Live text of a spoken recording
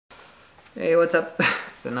Hey, what's up?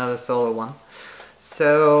 It's another solo one.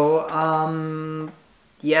 So,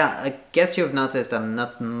 yeah, I guess you've noticed I'm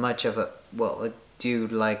not much of a, well, I do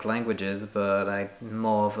like languages, but I'm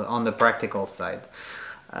more of on the practical side,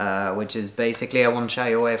 which is basically I won't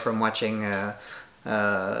shy away from watching,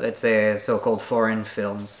 let's say, so-called foreign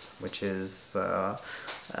films, which is,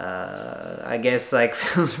 I guess, like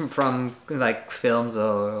from like films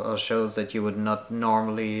or shows that you would not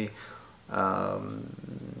normally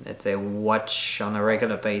let's say watch on a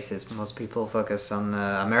regular basis. Most people focus on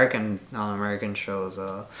American shows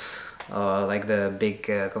or like the big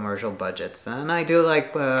commercial budgets, and I do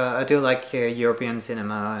like European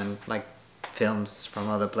cinema and like films from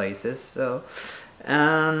other places. So,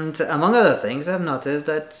 and among other things, I've noticed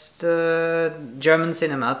that German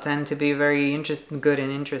cinema tend to be very good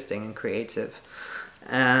and interesting and creative.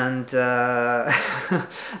 And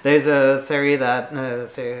there's a series that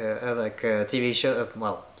like a TV show,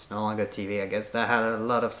 well, it's no longer TV, I guess, that had a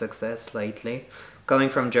lot of success lately, coming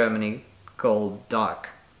from Germany, called Dark.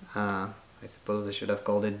 I suppose they should have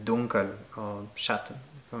called it Dunkel or Schatten,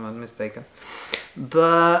 if I'm not mistaken.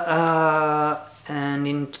 But and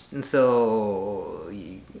in so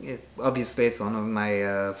obviously it's one of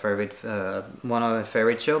my favorite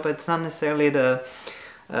show, but it's not necessarily the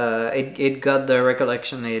it got the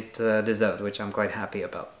recollection it deserved, which I'm quite happy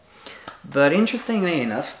about. But interestingly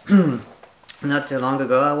enough, not too long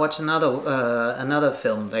ago, I watched another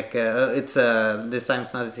film. Like it's this time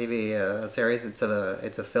it's not a TV series. It's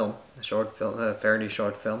a film, a short film, a fairly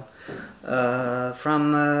short film,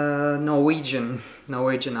 from Norwegian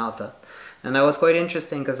author. And that was quite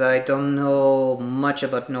interesting because I don't know much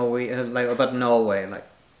about Norway. Like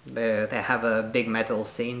they have a big metal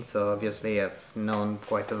scene, so obviously I've known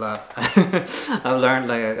quite a lot. I've learned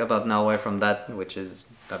like about Norway from that, which is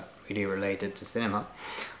not really related to cinema.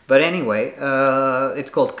 But anyway, it's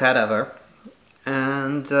called Cadaver,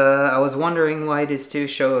 and I was wondering why these two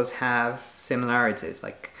shows have similarities.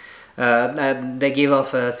 Like they give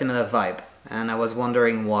off a similar vibe, and I was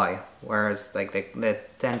wondering why. Whereas like they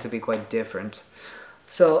tend to be quite different.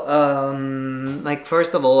 So, like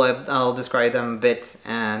first of all, I'll describe them a bit,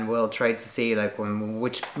 and we'll try to see like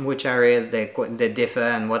which areas they differ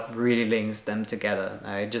and what really links them together.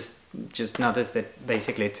 I just noticed it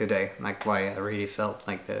basically today, like why I really felt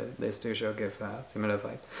like these two shows give a similar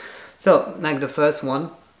vibe. So, like the first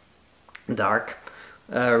one, Dark,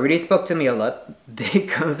 really spoke to me a lot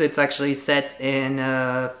because it's actually set in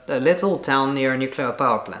a little town near a nuclear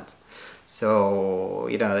power plant. So,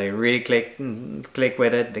 you know, I really click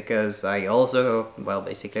with it because I also, well,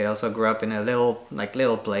 basically I also grew up in a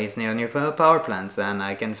little place near nuclear power plants, and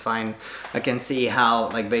I can see how,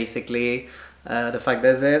 like, basically the fact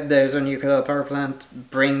there's a nuclear power plant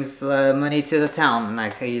brings money to the town.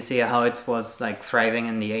 Like, you see how it was like thriving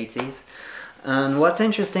in the 80s. And what's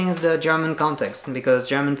interesting is the German context, because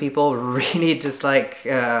German people really dislike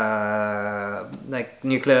like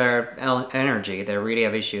nuclear energy. They really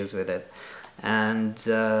have issues with it, and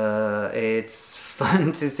it's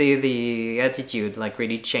fun to see the attitude like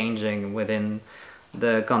really changing within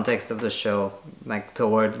the context of the show, like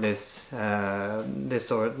toward this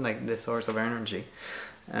source of energy.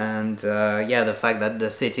 And yeah, the fact that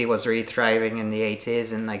the city was really thriving in the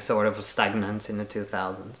 80s and like sort of stagnant in the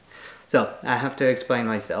 2000s. So, I have to explain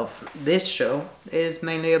myself. This show is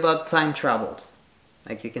mainly about time travel.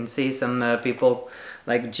 Like, you can see some people,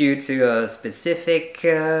 like, due to a specific,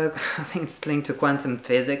 I think it's linked to quantum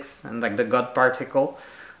physics and, like, the God particle.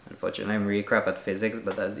 Unfortunately, I'm really crap at physics,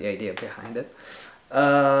 but that's the idea behind it.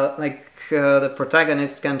 The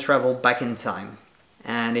protagonist can travel back in time.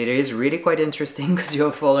 And it is really quite interesting because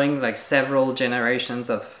you're following, like, several generations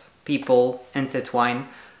of people intertwined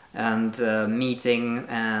and meeting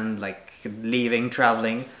and like leaving,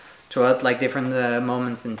 traveling throughout like different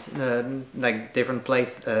moments in like different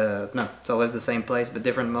place. No, it's always the same place, but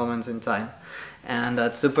different moments in time, and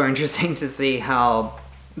that's super interesting to see how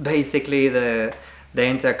basically they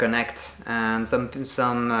interconnect, and some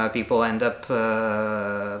people end up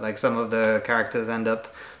like some of the characters end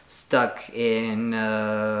up stuck in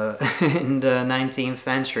in the 19th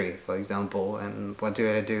century, for example, and what do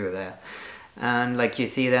they do there? And like you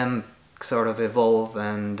see them sort of evolve,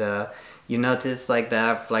 and you notice like they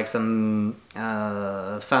have like some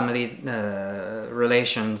family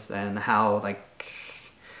relations, and how like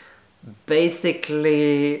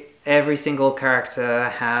basically every single character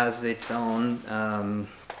has its own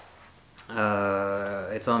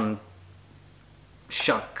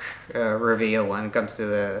shock reveal when it comes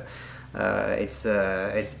to its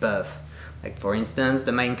birth. Like for instance,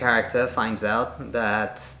 the main character finds out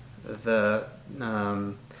that the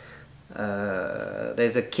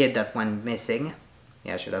there's a kid that went missing.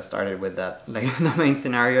 Yeah, I should have started with that. Like the main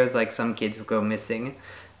scenario is like some kids go missing,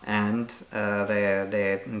 and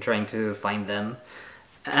they're trying to find them.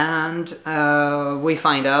 And we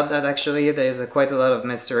find out that actually there's quite a lot of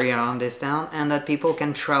mystery around this town, and that people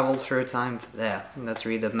can travel through time there. And that's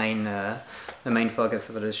really the main focus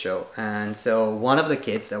of the show. And so one of the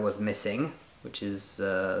kids that was missing, which is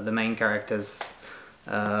the main character's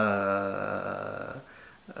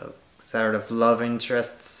sort of love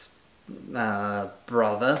interest's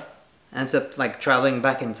brother, ends up like traveling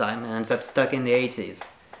back in time and ends up stuck in the 80s.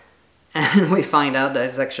 And we find out that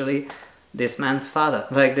it's actually this man's father,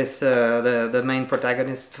 like this the main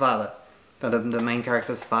protagonist's father, the main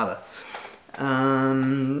character's father.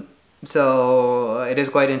 So it is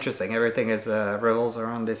quite interesting. Everything is revolves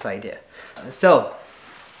around this idea. So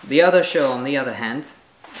the other show, on the other hand,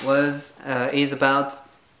 is about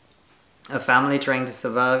a family trying to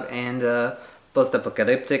survive in a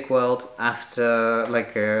post-apocalyptic world after,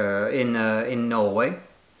 like in Norway,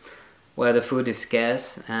 where the food is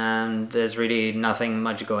scarce and there's really nothing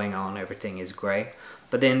much going on. Everything is grey.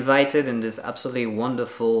 But they're invited in this absolutely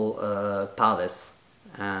wonderful palace,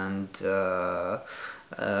 and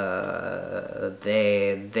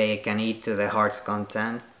they can eat to their heart's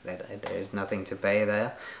content. There's nothing to pay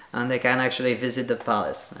there, and they can actually visit the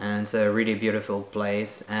palace, and it's a really beautiful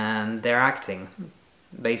place. And they're acting,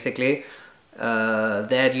 basically.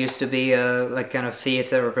 There used to be like kind of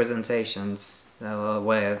theater representations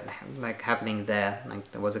where like happening there.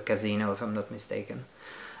 Like there was a casino, if I'm not mistaken,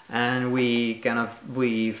 and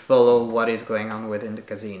we follow what is going on within the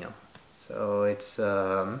casino. So it's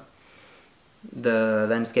the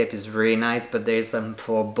landscape is really nice, but there's some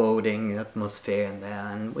foreboding atmosphere in there,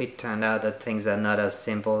 and it turned out that things are not as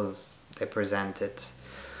simple as they present it.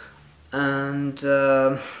 And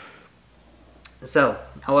so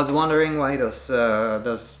I was wondering why those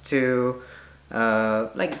two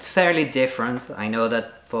like fairly different. I know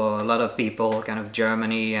that for a lot of people, kind of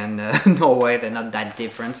Germany and Norway, they're not that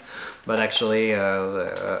different, but actually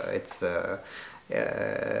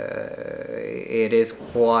it is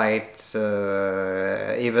quite,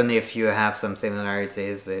 even if you have some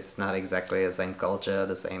similarities, it's not exactly the same culture,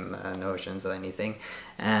 the same notions or anything.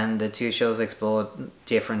 And the two shows explore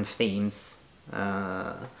different themes,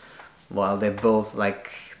 while they're both like,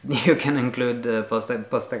 you can include the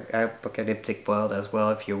post-apocalyptic world as well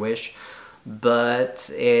if you wish, but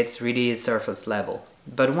it's really surface level.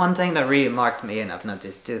 But one thing that really marked me, and I've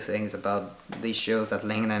noticed two things about these shows that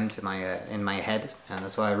link them to my in my head, and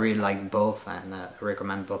that's why I really like both and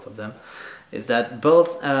recommend both of them, is that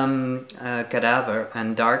both Cadaver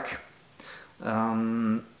and Dark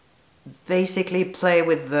basically play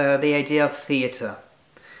with the idea of theater.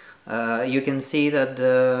 You can see that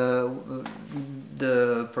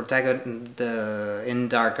the protagonist in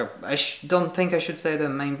Dark, don't think I should say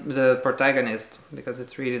the protagonist, because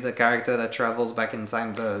it's really the character that travels back in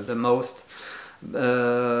time the most,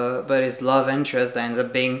 but his love interest ends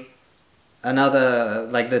up being another,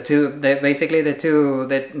 like the two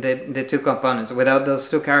components. Without those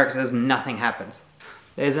two characters, nothing happens.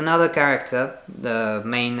 There's another character, the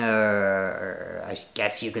main, I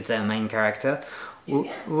guess you could say main character,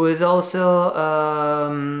 who is also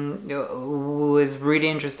who is really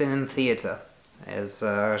interested in theater, as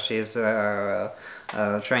she's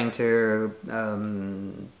trying to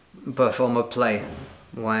perform a play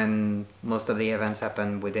when most of the events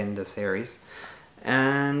happen within the series.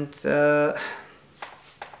 And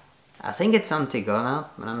I think it's Antigona,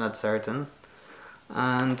 but I'm not certain.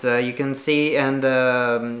 And you can see, and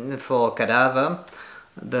for Cadaver,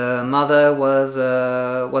 the mother was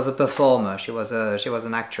a performer. She was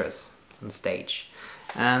an actress on stage,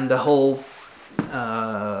 and the whole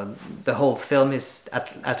film is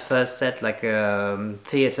at first set like a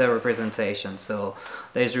theater representation. So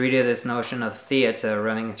there's really this notion of theater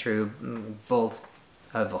running through both,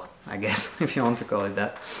 I guess, if you want to call it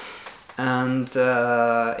that. And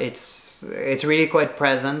it's really quite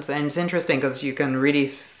present, and it's interesting because you can really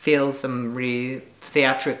feel some really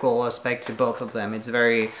theatrical aspect to both of them. It's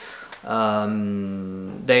very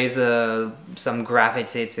there's some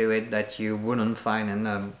gravity to it that you wouldn't find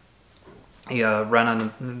in your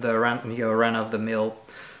run-of-the-mill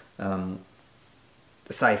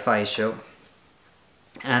sci-fi show.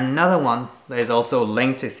 And another one that is also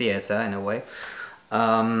linked to theater in a way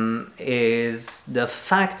is the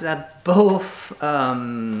fact that both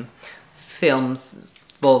films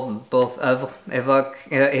both evoke the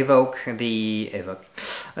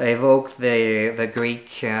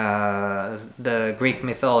Greek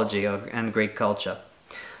mythology and Greek culture.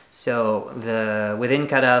 So within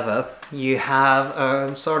Cadaver, you have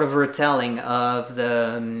a sort of retelling of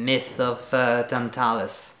the myth of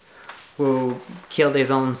Tantalus, who killed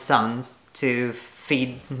his own sons to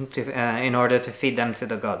feed, in order to feed them to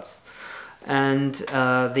the gods, and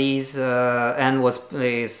was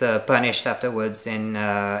punished afterwards in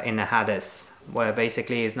Hades, where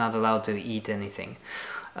basically he's not allowed to eat anything.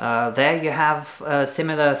 There you have a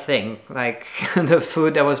similar thing, like the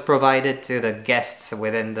food that was provided to the guests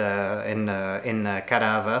within in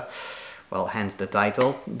Cadaver, well, hence the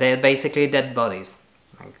title. They're basically dead bodies.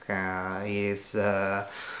 Like he's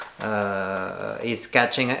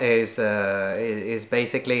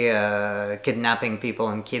basically kidnapping people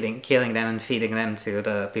and killing them and feeding them to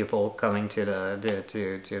the people coming to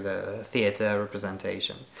the theater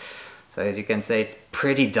representation. So as you can say, it's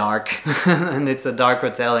pretty dark, and it's a dark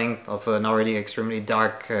retelling of an already extremely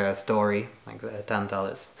dark story, like the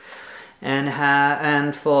Tantalus.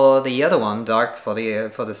 And for the other one, Dark, for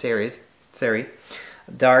the series,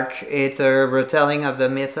 Dark, it's a retelling of the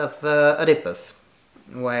myth of Oedipus,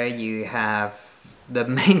 where you have the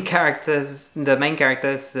main characters. Well,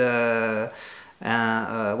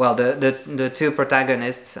 the two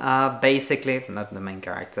protagonists are basically not the main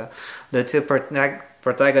character. The two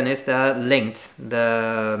protagonists are linked.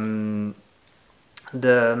 The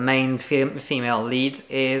main female lead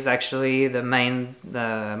is actually the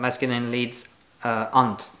masculine lead's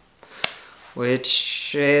aunt,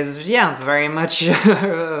 which is very much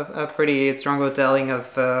a pretty strong retelling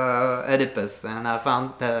of Oedipus, and I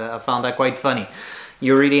found that quite funny.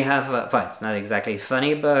 You really have well, it's not exactly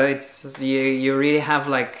funny, but it's you really have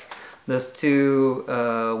like those two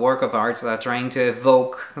work of art that are trying to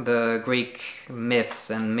evoke the Greek myths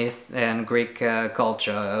and Greek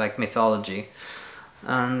culture, like mythology.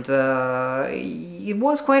 And it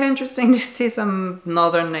was quite interesting to see some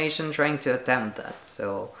northern nation trying to attempt that.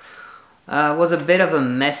 So it was a bit of a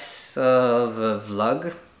mess of a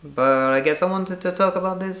vlog, but I guess I wanted to talk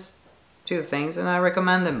about these two things, and I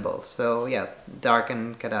recommend them both. So yeah, Dark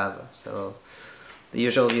and Cadaver. So the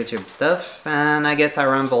usual YouTube stuff, and I guess I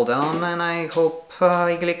rambled on, and I hope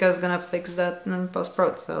Iglika is gonna fix that in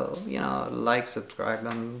post-prod. So, you know, like, subscribe,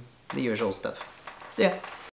 and the usual stuff. So yeah.